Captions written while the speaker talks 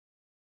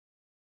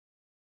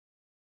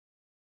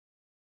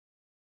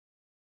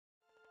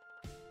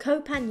Koh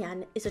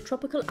Phangan is a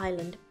tropical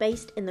island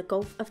based in the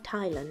Gulf of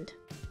Thailand.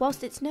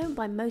 Whilst it's known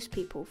by most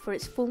people for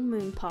its full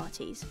moon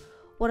parties,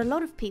 what a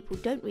lot of people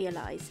don't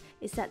realise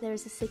is that there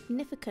is a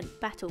significant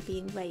battle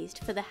being raised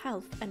for the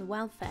health and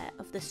welfare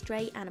of the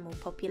stray animal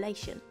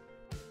population.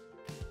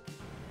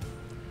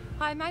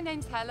 Hi, my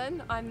name's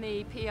Helen. I'm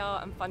the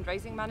PR and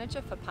fundraising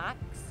manager for PAX.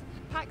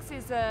 PAX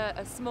is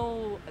a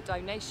small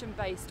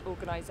donation-based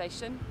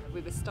organisation.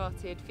 We were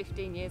started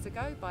 15 years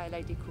ago by a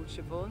lady called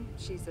Siobhan.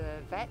 She's a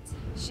vet.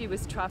 She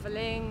was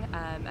travelling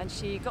and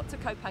she got to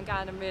Koh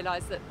Phangan and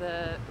realised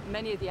that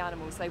many of the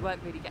animals, they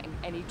weren't really getting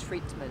any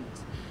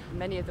treatment.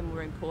 Many of them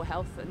were in poor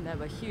health and there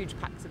were huge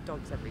packs of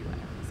dogs everywhere.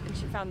 And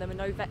she found there were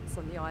no vets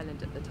on the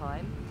island at the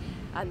time,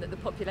 and that the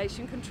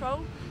population control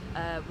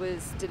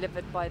was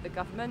delivered by the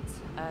government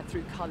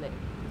through culling.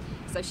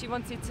 So she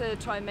wanted to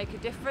try and make a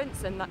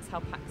difference, and that's how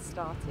PAX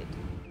started.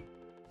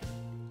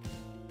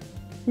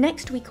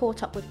 Next, we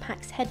caught up with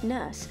PAX head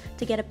nurse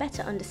to get a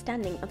better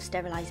understanding of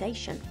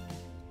sterilisation.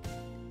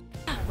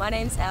 My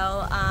name's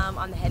Elle,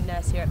 I'm the head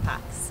nurse here at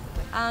PAX.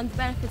 The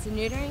benefits of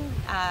neutering,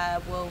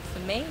 well, for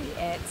me,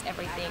 it's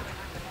everything.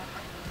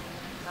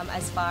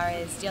 As far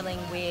as dealing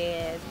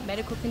with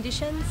medical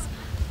conditions,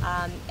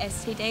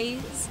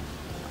 STDs,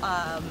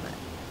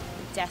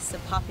 deaths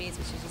of puppies,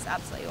 which is just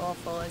absolutely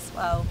awful as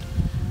well,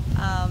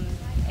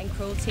 and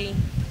cruelty,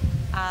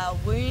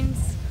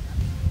 wounds,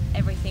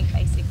 everything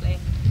basically,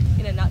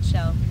 in a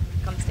nutshell,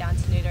 comes down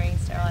to neutering and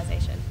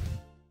sterilisation.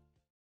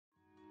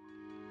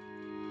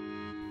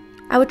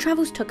 Our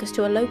travels took us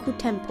to a local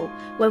temple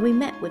where we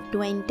met with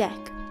Dwayne Deck.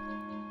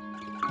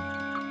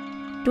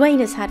 Dwayne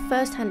has had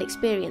first-hand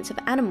experience of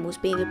animals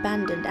being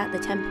abandoned at the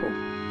temple.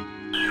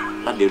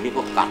 แล้วเดี๋ยวนี้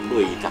ก็กัดด้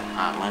วยอีกห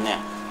ากนะเนี่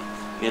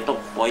ยต้อง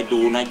คอยดู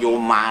นะโยม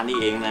มานี่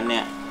เองนะเนี่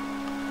ย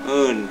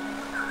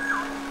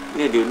เ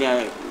นี่ยเดี๋ยวนี้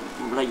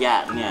ระยะ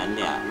เนี่ย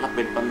แล้วเ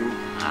ป็นปัญ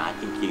หา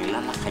จริงๆแล้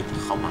วใครจะ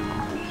เข้ามาท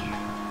ำบุญ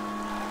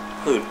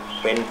พืช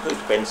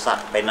เป็นสัต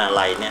ว์เป็นอะไ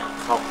รเนี่ย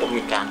เขาก็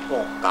มีการป้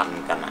องกัน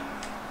กันอ่ะ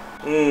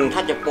ถ้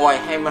าจะปล่อย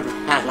ให้มัน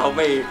เรา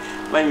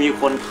ไม่มี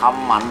คนท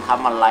ำหมันท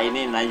ำอะไร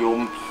นี่นะโยม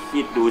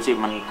คิดดูสิ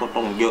มันก็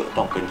ต้องเยอะ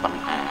ต้องเป็นปัญ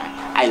หา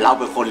ไอ้เรา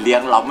เป็นคนเลี้ย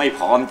งเราไม่พ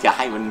ร้อมจะใ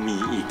ห้มันมี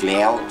อีกแ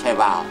ล้วใช่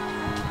ป่าว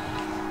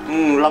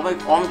เราไม่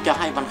พร้อมจะ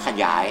ให้มันข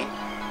ยาย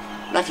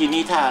แล้วที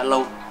นี้ถ้าเรา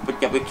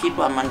จะไปคิด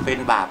ว่ามันเป็น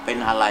บาปเป็น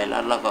อะไรแ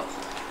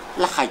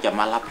ล้วใครจะ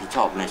มารับผิดช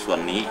อบในส่วน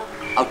นี้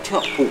เอาเชือ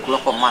กผูกแล้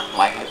วก็มัดไ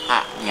ว้ให้พระ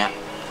เงี้ย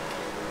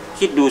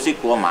คิดดูสิ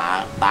กลัวหมา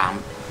ตาม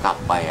กลับ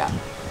ไปอ่ะ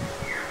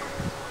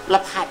แล้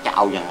วพระจะเอ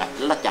าอย่างไง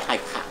แล้วจะให้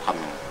พระท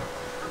ำยังไง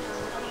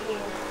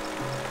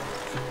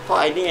เพราะ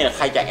ไอ้นี่ใ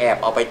ครจะแอบ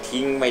เอาไป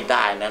ทิ้งไม่ไ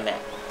ด้นั่นแหละ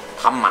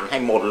ทำหมันให้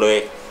หมดเลย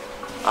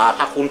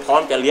ถ้าคุณพร้อ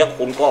มจะเลี้ยง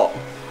คุณก็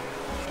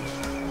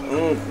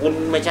คุณ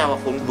ไม่ใช่ว่า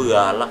คุณเบื่อ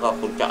แล้วก็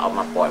คุณจะเอาม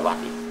าปล่อยวัด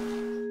อีก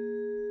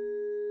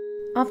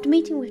After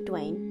meeting with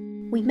Dwayne,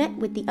 we met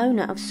with the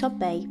owner of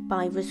Sobbay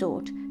Bay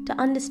Resort to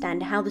understand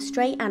how the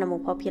stray animal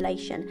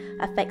population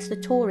affects the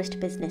tourist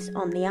business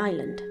on the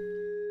island.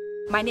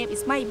 My name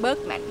is Mai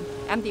Bergman.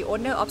 I'm the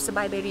owner of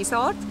Sobbay Bay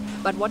Resort.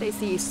 But what I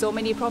see is so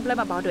many problems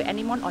about the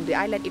animal on the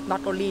island. It's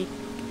not only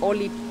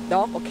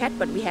dog or cat,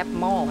 but we have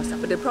more.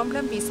 But the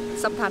problem is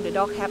sometimes the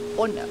dog have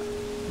owner,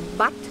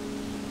 but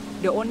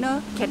the owner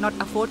cannot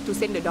afford to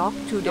send the dog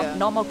to the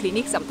normal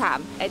clinic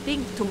sometimes. I think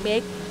to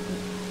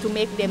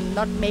make them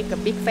not make a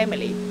big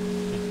family,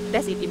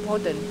 that's it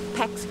important.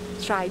 PAX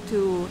try to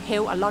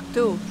help a lot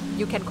too.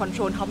 You can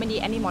control how many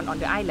animals on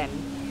the island,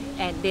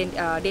 and then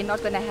they're not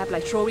gonna have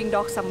like throwing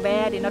dogs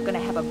somewhere. They're not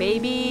gonna have a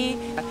baby.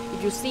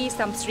 If you see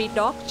some street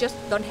dog, just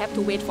don't have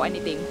to wait for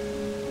anything.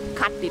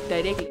 Cut it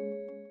directly.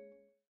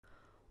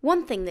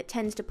 One thing that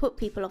tends to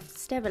put people off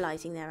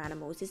sterilising their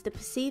animals is the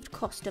perceived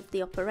cost of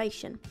the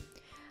operation.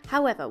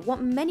 However,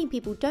 what many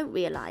people don't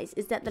realise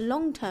is that the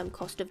long-term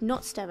cost of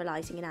not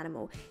sterilising an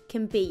animal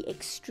can be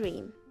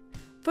extreme.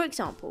 For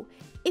example,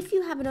 if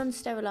you have an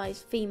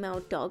unsterilised female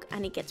dog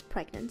and it gets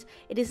pregnant,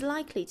 it is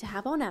likely to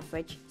have on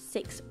average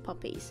 6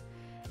 puppies.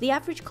 The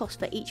average cost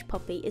for each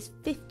puppy is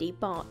 50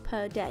 baht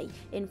per day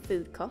in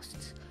food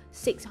costs,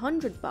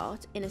 600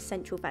 baht in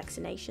essential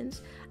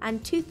vaccinations,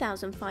 and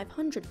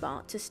 2,500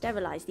 baht to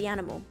sterilise the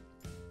animal.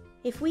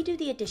 If we do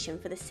the addition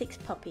for the 6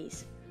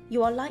 puppies,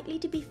 you are likely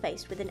to be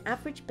faced with an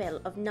average bill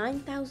of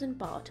 9,000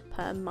 baht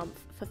per month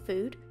for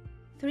food,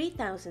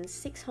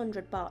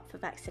 3,600 baht for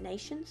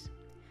vaccinations,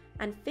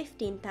 and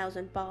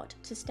 15,000 baht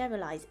to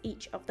sterilise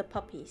each of the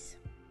puppies.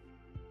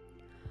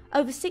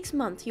 Over 6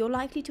 months, you're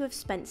likely to have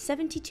spent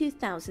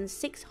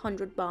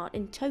 72,600 baht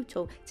in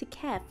total to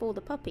care for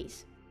the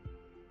puppies.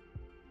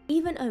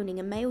 Even owning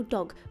a male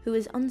dog who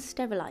is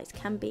unsterilised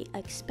can be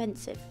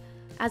expensive,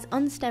 as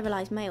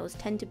unsterilised males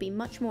tend to be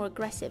much more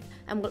aggressive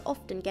and will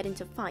often get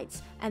into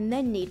fights and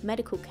then need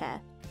medical care.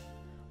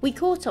 We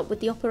caught up with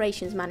the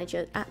operations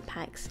manager at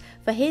PAX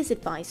for his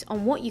advice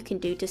on what you can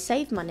do to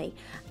save money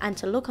and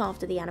to look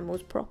after the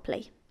animals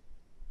properly.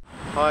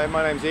 Hi,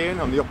 my name's Ian.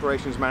 I'm the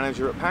operations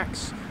manager at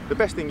PAX. The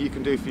best thing you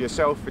can do for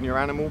yourself and your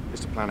animal is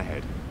to plan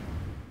ahead.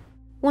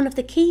 One of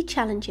the key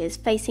challenges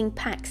facing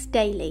PAX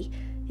daily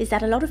is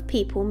that a lot of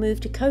people move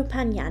to Koh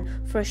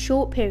Phangan for a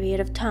short period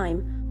of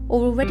time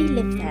or already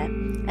live there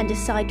and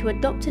decide to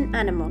adopt an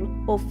animal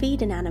or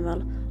feed an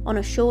animal on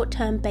a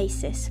short-term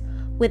basis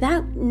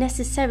without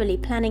necessarily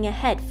planning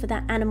ahead for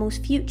that animal's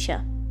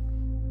future.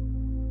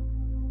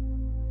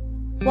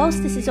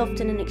 Whilst this is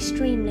often an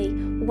extremely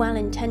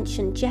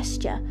well-intentioned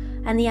gesture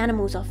and the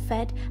animals are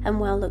fed and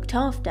well looked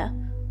after,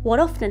 what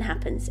often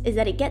happens is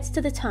that it gets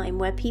to the time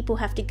where people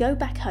have to go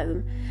back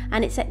home,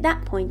 and it's at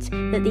that point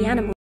that the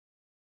animal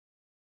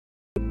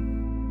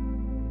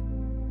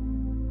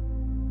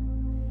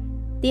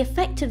The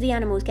effect of the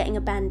animals getting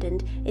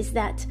abandoned is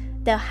that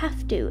they'll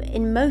have to,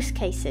 in most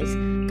cases,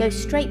 go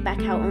straight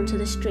back out onto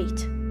the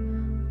street.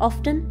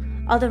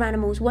 Often, other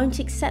animals won't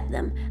accept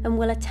them and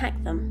will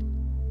attack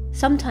them,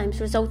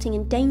 sometimes resulting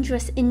in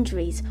dangerous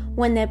injuries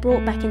when they're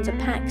brought back into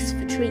packs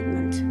for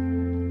treatment.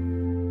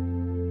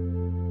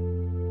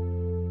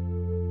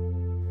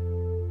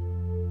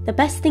 The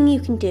best thing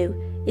you can do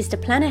is to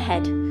plan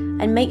ahead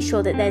and make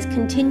sure that there's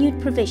continued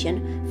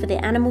provision for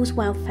the animals'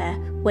 welfare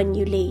when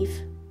you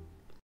leave.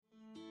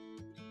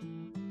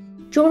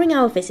 During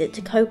our visit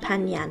to Koh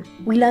Phangan,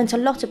 we learnt a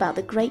lot about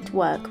the great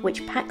work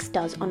which PAX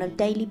does on a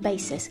daily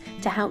basis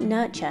to help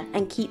nurture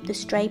and keep the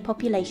stray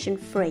population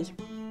free.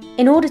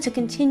 In order to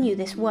continue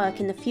this work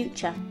in the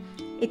future,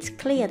 it's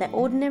clear that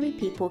ordinary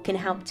people can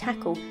help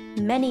tackle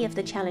many of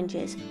the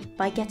challenges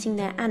by getting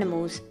their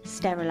animals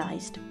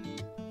sterilised.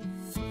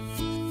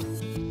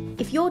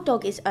 If your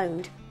dog is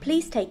owned,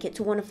 please take it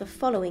to one of the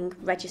following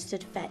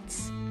registered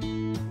vets.